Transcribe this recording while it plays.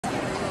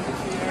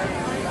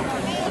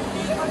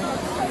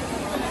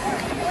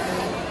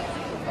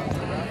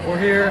We're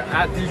here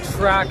at the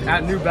track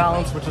at New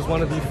Balance, which is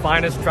one of the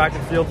finest track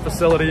and field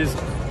facilities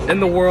in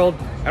the world,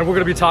 and we're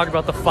going to be talking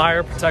about the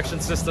fire protection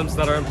systems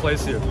that are in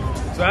place here.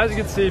 So as you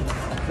can see,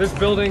 this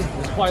building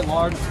is quite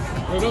large.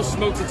 There are no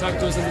smoke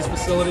detectors in this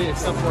facility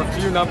except for a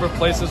few number of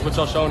places, which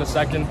I'll show in a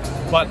second,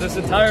 but this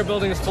entire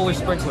building is fully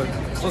sprinkled.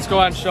 So let's go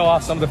ahead and show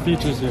off some of the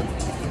features here.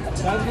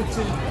 So as you can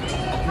see,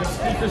 we have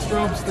speaker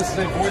strobes. This is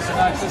a voice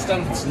command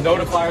system. It's a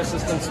notifier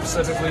system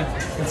specifically. You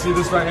can see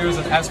this right here is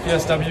an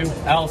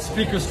SPSW-L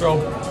speaker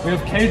strobe. We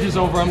have cages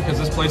over them because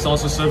this place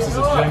also serves as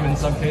a gym in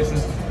some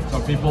cases. So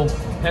people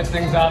hit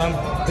things at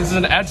them. This is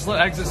an edge-lit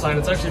exit sign.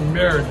 It's actually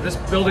mirrored. This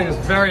building is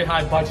very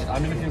high budget. I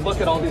mean, if you look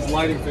at all these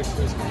lighting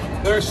fixtures,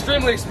 they're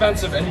extremely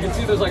expensive, and you can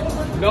see there's like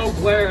no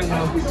glare in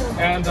them.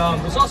 And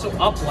there's also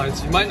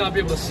uplights. You might not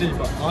be able to see,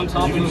 but on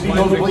top of those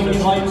light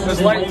fixtures,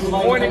 there's lights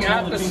pointing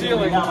at the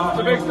ceiling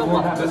to make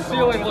the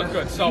ceiling look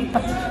good. So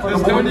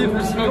there's no need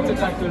for smoke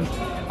detectors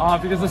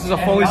because this is a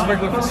fully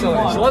sprinkled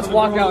facility. So let's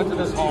walk out to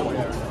this hallway.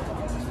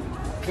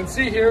 You can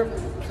see here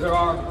there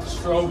are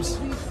strobes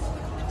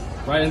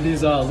right in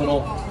these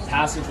little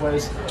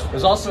passageways.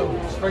 There's also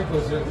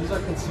sprinklers here. These are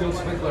concealed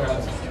sprinkler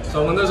heads.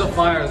 So when there's a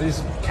fire,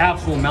 these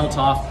caps will melt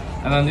off,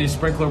 and then the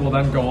sprinkler will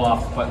then go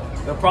off. But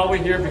they're probably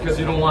here because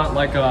you don't want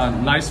like a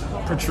nice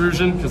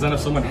protrusion, because then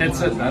if someone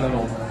hits it, then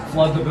it'll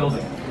flood the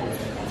building.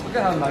 Look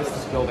at how nice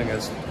this building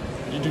is.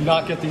 You do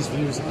not get these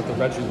views at the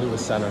Reggie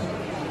Lewis Center.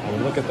 I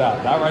mean, look at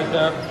that. That right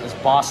there is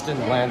Boston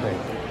Landing.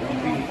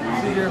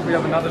 See here, we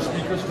have another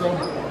speaker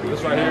strobe.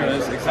 This right here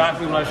is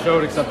exactly what I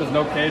showed, except there's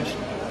no cage.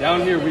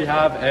 Down here we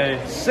have a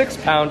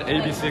 6-pound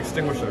ABC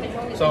extinguisher.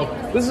 So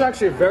this is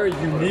actually a very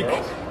unique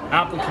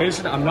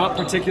application. I'm not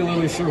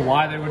particularly sure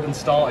why they would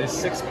install a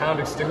 6-pound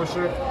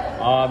extinguisher.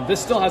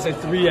 This still has a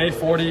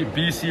 3A40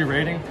 BC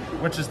rating,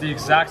 which is the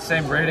exact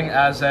same rating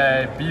as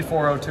a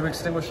B402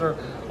 extinguisher.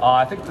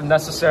 I think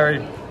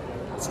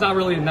it's not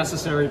really a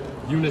necessary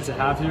unit to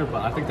have here,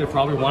 but I think they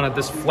probably wanted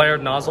this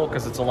flared nozzle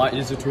because it's a lot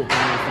easier to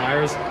apply to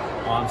fires.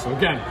 So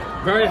again,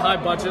 very high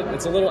budget.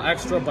 It's a little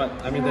extra, but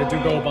I mean, they do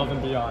go above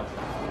and beyond.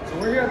 So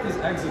we're here at these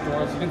exit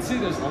doors. You can see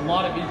there's a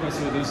lot of egress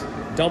here. There's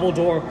double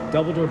door,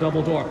 double door,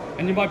 double door.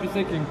 And you might be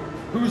thinking,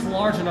 who's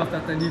large enough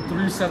that they need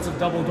 3 sets of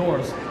double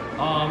doors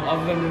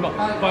other than remote?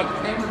 But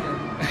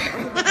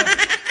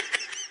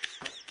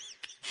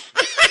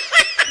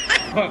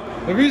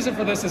the reason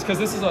for this is because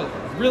this is a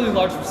really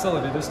large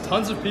facility. There's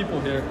tons of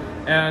people here,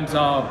 and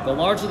the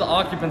larger the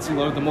occupancy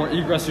load, the more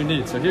egress you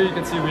need. So here you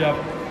can see we have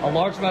a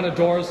large amount of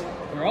doors.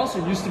 There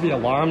also used to be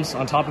alarms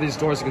on top of these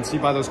doors. You can see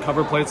by those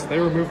cover plates. They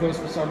removed those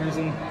for some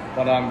reason.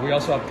 But we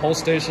also have pull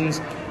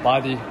stations by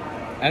the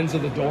ends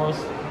of the doors.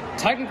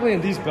 Technically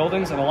in these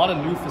buildings and a lot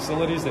of new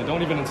facilities, they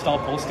don't even install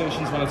pull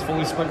stations when it's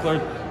fully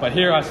sprinklered. But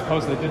here I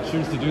suppose they did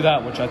choose to do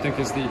that, which I think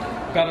is the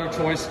better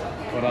choice.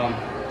 But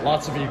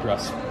lots of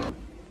egress.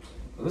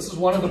 This is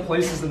one of the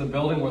places in the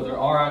building where there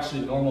are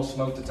actually normal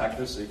smoke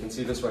detectors. So you can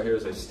see this right here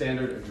is a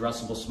standard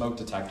addressable smoke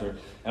detector.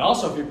 And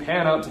also if you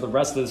pan out to the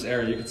rest of this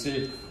area, you can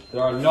see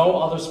there are no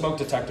other smoke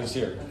detectors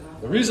here.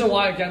 The reason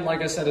why, again,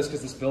 like I said, is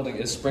because this building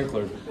is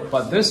sprinklered.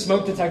 But this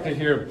smoke detector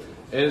here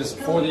is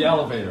for the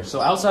elevator. So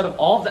outside of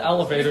all of the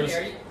elevators...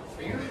 Are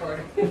you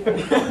recording? Get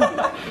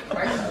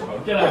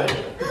out of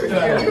here. Get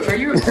out of here. Are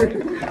you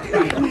recording?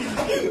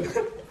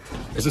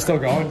 Is it still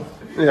going?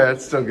 Yeah,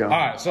 it's still going. All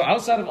right, so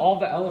outside of all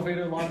the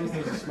elevator lobbies,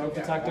 there's a smoke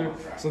detector.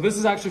 So this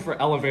is actually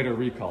for elevator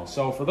recall.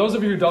 So for those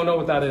of you who don't know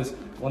what that is,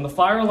 when the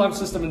fire alarm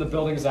system in the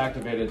building is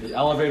activated, the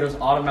elevators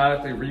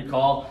automatically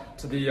recall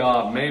to the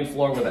main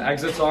floor where the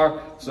exits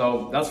are.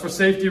 So that's for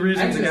safety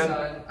reasons again.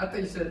 I thought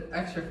you said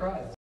extra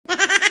fries.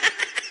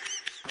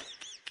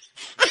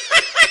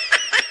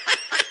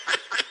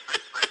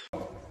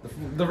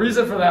 The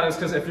reason for that is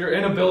because if you're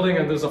in a building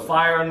and there's a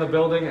fire in the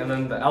building and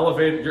then the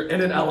elevator, you're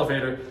in an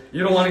elevator,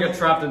 you don't want to get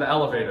trapped in the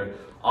elevator.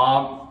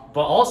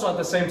 But also at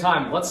the same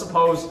time, let's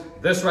suppose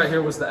this right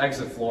here was the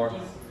exit floor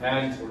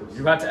and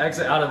you had to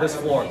exit out of this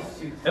floor.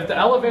 If the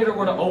elevator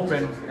were to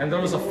open and there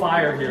was a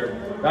fire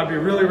here, that'd be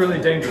really, really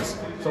dangerous.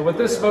 So what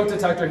this smoke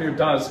detector here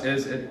does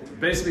is it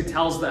basically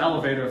tells the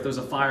elevator if there's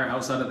a fire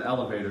outside of the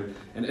elevator.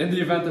 And in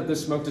the event that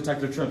this smoke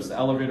detector trips, the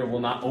elevator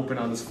will not open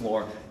on this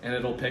floor and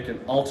it'll pick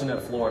an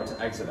alternate floor to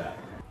exit at.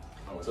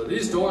 So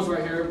these doors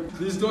right here,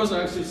 these doors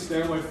are actually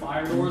stairway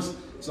fire doors.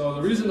 So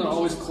the reason they're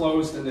always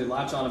closed and they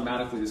latch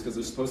automatically is because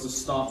they're supposed to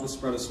stop the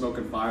spread of smoke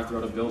and fire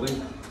throughout a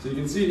building. So you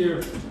can see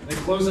here, they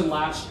close and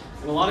latch.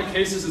 In a lot of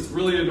cases, it's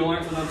really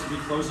annoying for them to be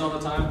closed all the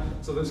time.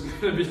 So there's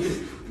going to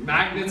be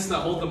magnets that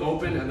hold them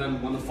open, and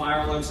then when the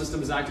fire alarm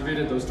system is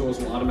activated, those doors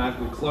will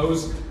automatically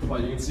close.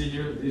 But you can see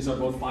here, these are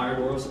both fire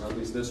doors, or at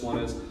least this one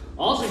is.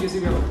 Also, you can see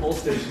we have a pull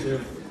station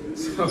here.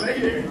 So,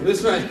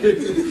 this right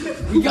here.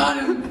 We got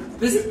him!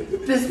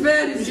 This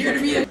man is here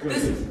to be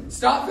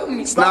stop filming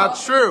me. It's not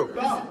true.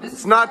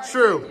 It's not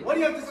true. What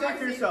do you have to say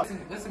for yourself?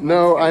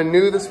 No, I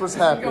knew this was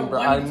happening,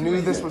 bro. I knew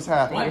this was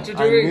happening. What you're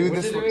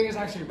doing is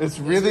actually... It's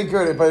really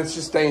good, but it's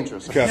just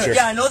dangerous. Gotcha.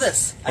 Yeah, I know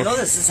this. I know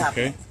this is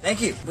happening. Okay.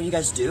 Thank you. What you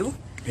guys do,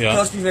 it can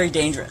also be very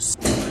dangerous.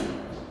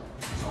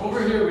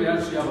 over here we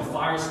actually have a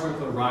fire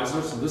sprinkler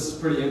riser, so this is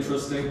pretty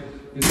interesting.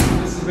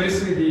 This is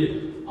basically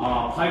the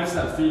pipes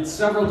that feed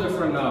several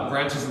different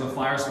branches of the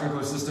fire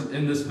sprinkler system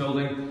in this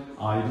building.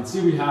 You can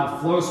see we have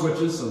flow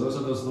switches, so those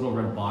are those little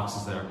red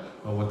boxes there.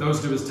 But what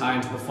those do is tie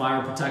into the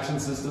fire protection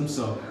system.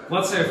 So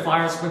let's say a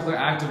fire sprinkler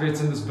activates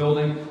in this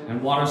building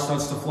and water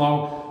starts to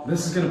flow.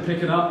 This is going to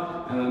pick it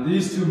up, and then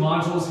these two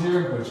modules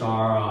here, which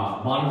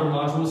are monitor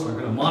modules, are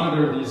going to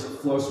monitor these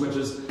flow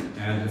switches,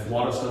 and if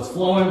water starts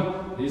flowing,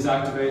 these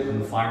activate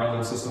and the fire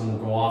alarm system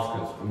will go off,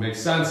 because it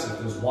makes sense. If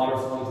there's water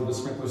flowing through the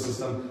sprinkler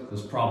system,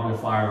 there's probably a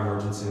fire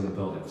emergency in the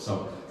building.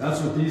 So that's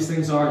what these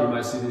things are. You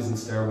might see these in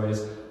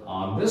stairways.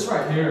 This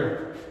right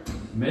here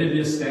may be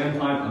a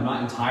standpipe. I'm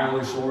not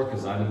entirely sure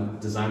because I didn't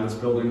design this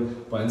building.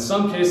 But in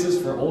some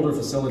cases, for older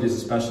facilities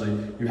especially,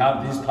 you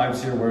have these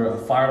pipes here where a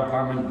fire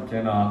department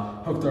can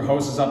hook their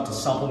hoses up to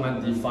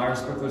supplement the fire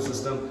sprinkler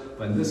system.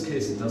 But in this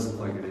case, it does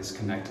look like it is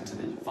connected to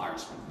the fire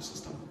sprinkler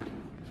system.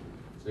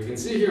 So you can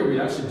see here we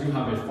actually do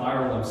have a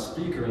fire alarm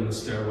speaker in the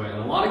stairway. In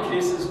a lot of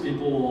cases,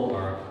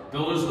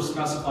 builders will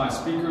specify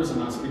speakers and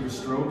not speaker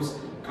strobes,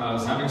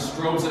 because having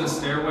strobes in a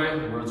stairway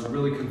where it's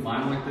really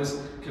confined like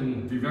this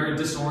can be very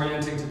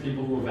disorienting to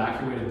people who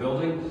evacuate a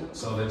building.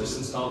 So they just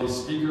install these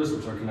speakers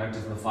which are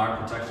connected to the fire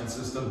protection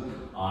system.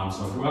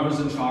 So whoever's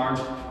in charge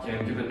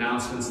can give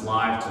announcements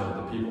live to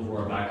the people who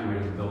are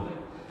evacuating the building.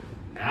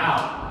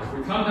 Now, if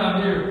we come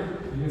down here,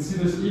 you can see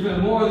there's even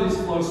more of these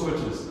flow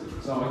switches.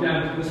 So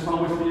again, this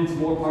probably feeds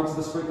more parts of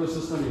the sprinkler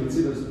system. You can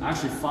see there's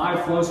actually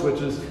 5 flow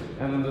switches,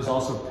 and then there's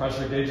also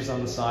pressure gauges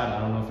on the side. I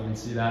don't know if you can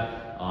see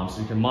that.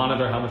 So you can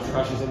monitor how much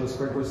pressure is in the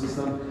sprinkler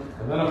system.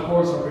 And then of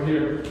course over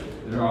here,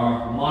 there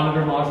are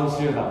monitor modules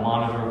here that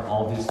monitor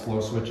all these flow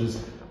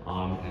switches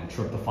and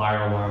trip the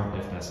fire alarm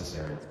if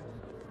necessary.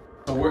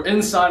 So we're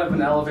inside of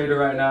an elevator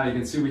right now. You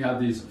can see we have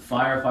these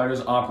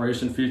firefighters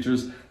operation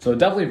features. So it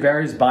definitely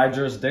varies by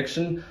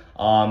jurisdiction,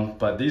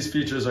 but these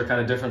features are kind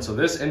of different. So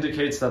this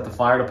indicates that the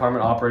fire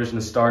department operation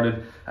has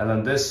started, and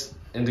then this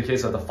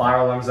indicates that the fire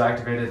alarm is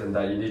activated and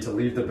that you need to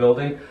leave the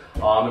building.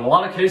 In a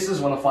lot of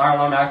cases, when a fire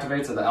alarm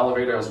activates and the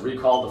elevator has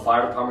recalled, the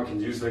fire department can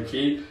use their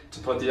key to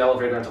put the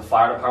elevator into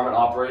fire department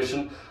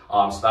operation.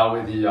 So that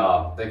way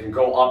they can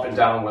go up and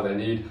down where they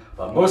need.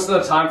 But most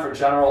of the time for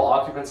general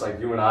occupants like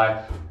you and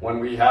I, when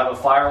we have a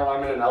fire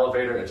alarm in an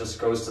elevator, it just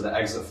goes to the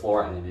exit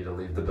floor and you need to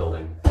leave the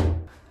building.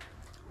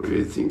 Where do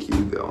you think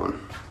you're going?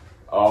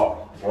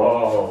 Oh,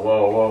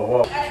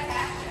 whoa.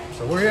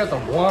 So we're here at the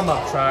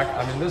warm-up track.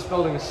 I mean, this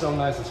building is so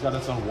nice, it's got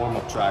its own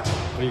warm-up track.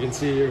 But you can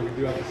see here, we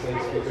do have the same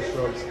speaker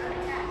strobes.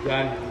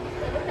 Again,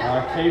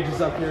 our cage is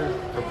up here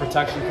for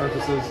protection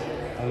purposes.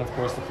 And of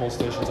course, the pull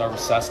stations are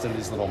recessed in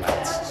these little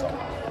mats, so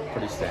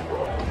pretty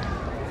standard.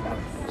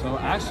 So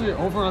actually,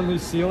 over on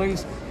these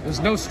ceilings, there's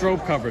no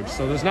strobe coverage.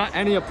 So there's not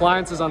any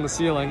appliances on the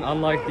ceiling,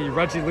 unlike the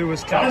Reggie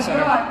Lewis Tech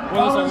Center,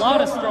 where there's a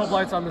lot of strobe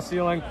lights on the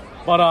ceiling.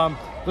 But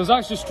there's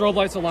actually strobe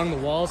lights along the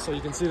walls, so you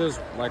can see there's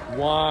like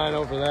one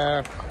over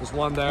there, there's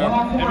one there.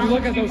 If you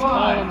look at those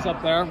columns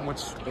up there,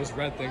 those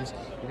red things,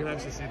 you can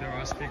actually see there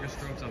are speaker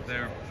strobes up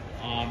there.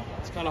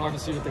 It's kind of hard to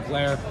see with the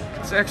glare.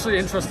 It's actually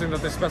interesting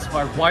that they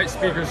specify white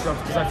speaker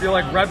strobes, because I feel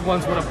like red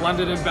ones would have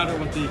blended in better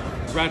with the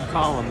red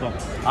column, but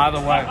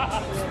either way,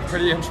 it's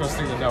pretty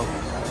interesting to note.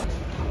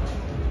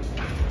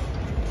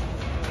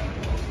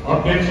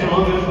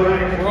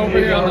 We're over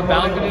here on the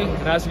balcony,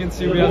 and as you can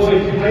see, we have some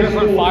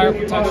different fire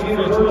protection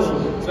features.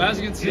 So as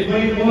you can see,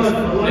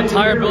 the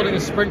entire building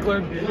is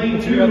sprinklered.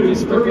 We have these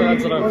sprinkler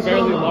heads that are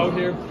fairly low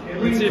here.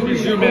 You can see if you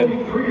zoom in,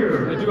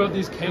 they do have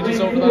these cages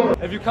over them.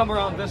 If you come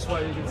around this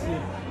way, you can see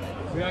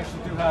we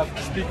actually do have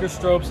speaker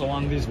strobes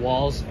along these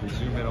walls. If you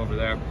zoom in over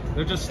there,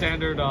 they're just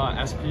standard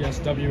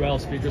SPS-WL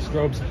speaker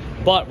strobes.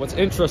 But what's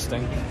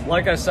interesting,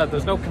 like I said,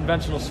 there's no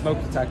conventional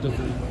smoke detectors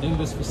in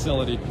this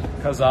facility,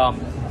 because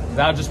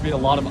that would just be a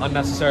lot of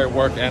unnecessary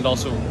work, and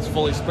also it's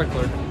fully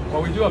sprinklered.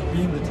 But we do have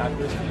beam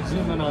detectors. If you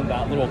zoom in on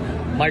that little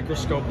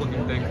microscope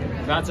looking thing,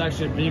 that's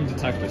actually a beam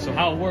detector. So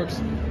how it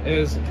works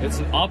is it's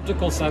an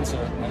optical sensor,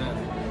 and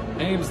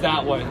it aims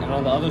that way, and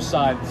on the other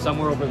side,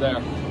 somewhere over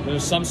there,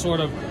 there's some sort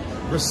of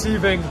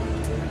receiving,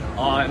 in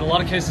a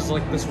lot of cases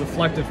like this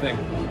reflective thing.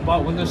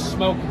 But when there's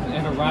smoke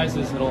and it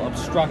rises, it'll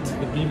obstruct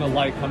the beam of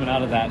light coming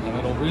out of that, and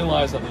it'll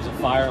realize that there's a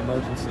fire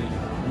emergency,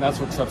 and that's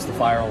what trips the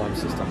fire alarm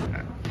system.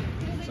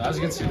 So as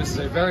you can see, this is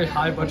a very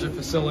high budget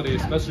facility,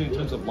 especially in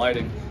terms of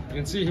lighting. You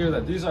can see here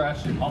that these are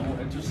actually Hubble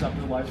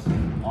interceptor lights.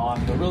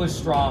 They're really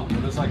strong,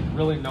 but there's like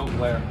really no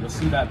glare. You'll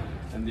see that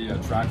in the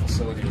track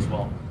facility as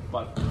well.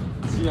 But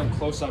see them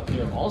close up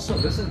here. Also,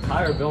 this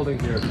entire building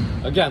here,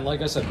 again,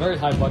 like I said, very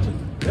high budget.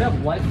 They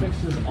have light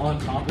fixtures on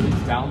top of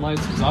these down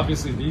lights, because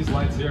obviously these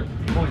lights here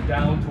point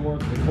down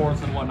towards the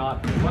courts and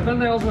whatnot. But then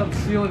they also have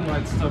ceiling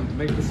lights to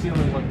make the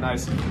ceiling look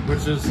nice,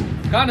 which is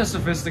kind of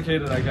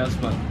sophisticated, I guess.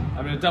 But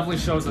I mean, it definitely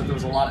shows that there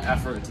was a lot of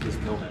effort into this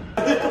building.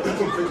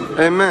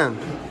 Hey man,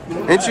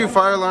 ain't you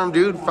fire alarm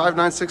dude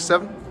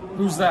 5967?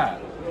 Who's that?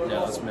 Yeah,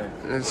 that's me.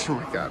 Oh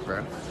my god,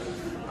 bro.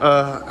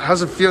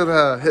 How's it feel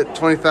to hit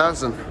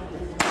 20,000?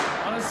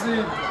 Honestly,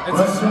 it's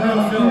a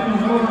surreal feeling.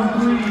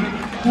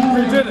 We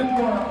did it.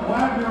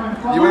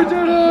 We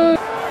did it.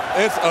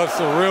 It's a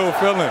surreal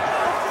feeling.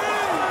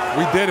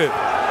 We did it.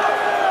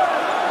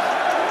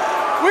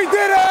 We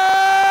did it!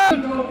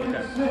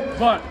 Okay.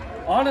 But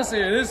honestly,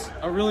 it is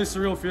a really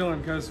surreal feeling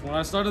because when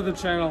I started the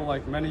channel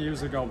like many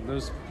years ago,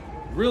 there's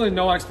really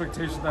no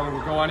expectation that it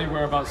would go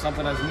anywhere about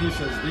something as niche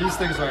as these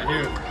things right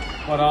here.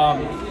 But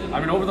I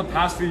mean, over the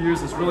past few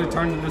years, it's really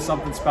turned into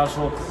something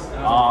special.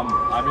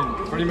 I mean,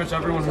 pretty much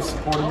everyone who's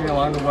supported me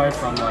along the way,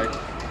 from like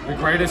the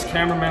greatest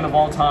cameraman of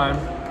all time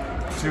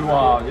to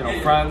you know,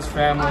 friends,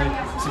 family,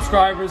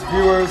 subscribers,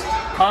 viewers,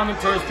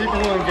 commenters, people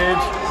who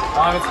engage.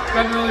 It's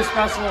been really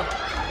special.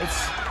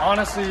 It's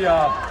honestly,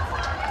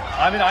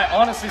 I mean, I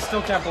honestly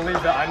still can't believe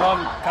it. I know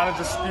I'm kind of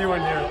just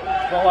spewing here,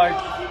 but like,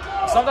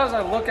 sometimes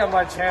I look at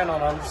my channel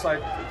and I'm just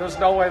like, there's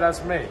no way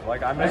that's me.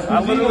 Like, I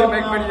literally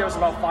make videos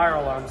about fire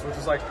alarms, which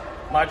is like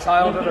my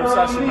childhood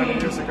obsession many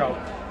years ago.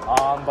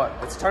 But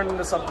it's turned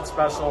into something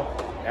special,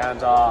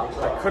 and I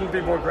couldn't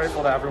be more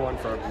grateful to everyone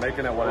for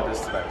making it what it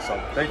is today. So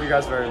thank you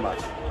guys very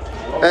much.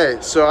 Hey,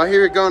 so I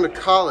hear you're going to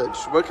college.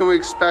 What can we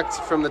expect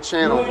from the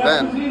channel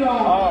then?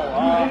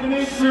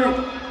 Shoot.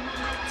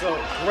 So,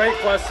 great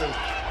question.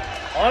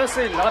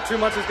 Honestly, not too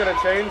much is going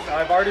to change.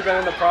 I've already been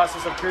in the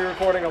process of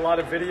pre-recording a lot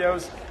of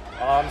videos.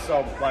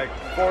 So, like,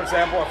 for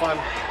example, if I'm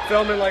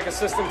filming like a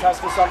system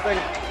test or something,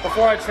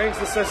 before I change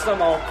the system,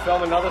 I'll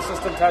film another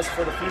system test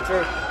for the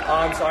future.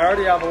 So I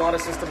already have a lot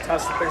of system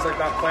tests and things like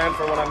that planned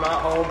for when I'm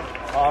not home.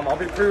 I'll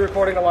be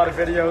pre-recording a lot of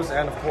videos,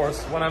 and of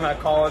course, when I'm at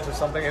college, if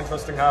something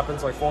interesting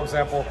happens, like for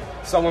example,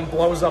 someone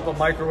blows up a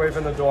microwave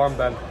in the dorm,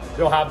 then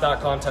you'll have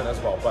that content as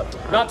well. But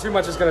not too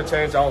much is going to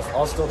change.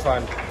 I'll still try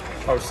and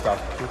post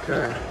stuff.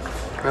 Okay,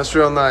 that's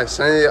real nice.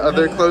 Any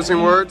other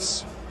closing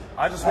words?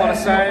 I just want to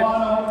say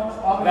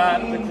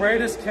that the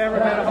greatest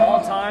cameraman of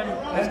all time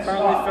is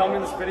currently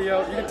filming this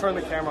video. You can turn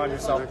the camera on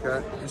yourself.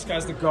 Okay. This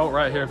guy's the GOAT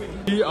right here.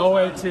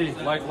 GOAT,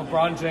 like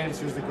LeBron James,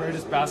 who's the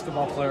greatest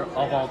basketball player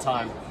of all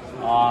time.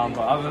 But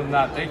other than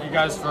that, thank you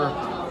guys for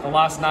the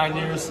last 9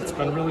 years. It's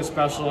been really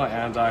special,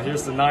 and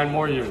here's the 9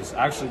 more years.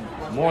 Actually,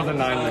 more than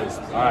 9 years.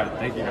 All right,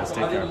 thank you guys.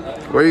 Take care.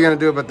 What are you going to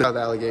do about the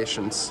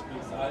allegations?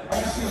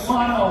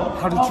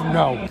 How did you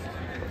know?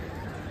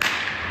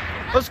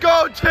 Let's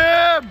go,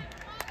 Tim!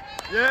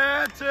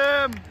 Yeah,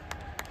 Tim!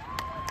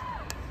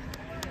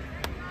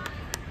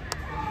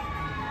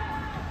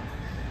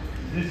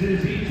 This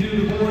is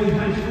E2 Boys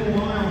High School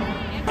Mile.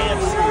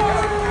 Let's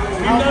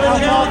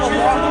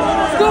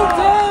go,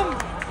 Tim!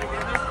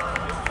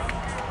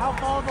 How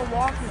far of a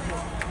walk is it?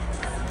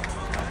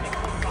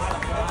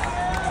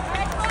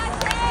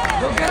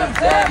 Go get him,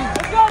 Tim!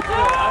 Let's go,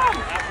 Tim!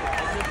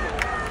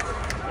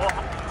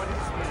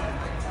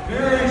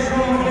 Very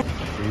strong.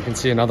 You can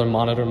see another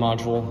monitor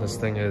module. This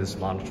thing is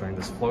monitoring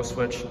this flow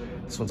switch.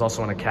 This one's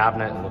also in a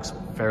cabinet. It looks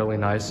fairly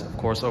nice. Of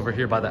course, over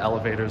here by the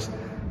elevators,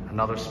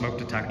 another smoke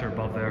detector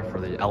above there for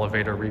the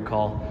elevator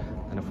recall.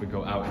 And if we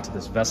go out into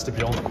this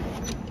vestibule,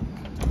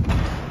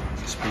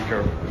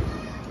 speaker.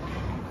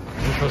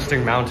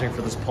 Interesting mounting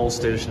for this pole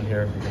station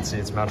here. You can see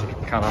it's mounted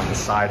kind of on the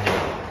side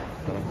here.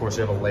 And of course,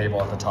 you have a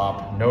label at the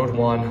top. Node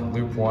 1,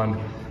 Loop 1,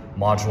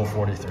 Module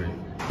 43.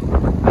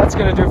 That's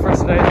gonna do it for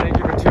us today. Thank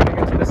you for tuning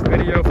into this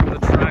video from the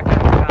track.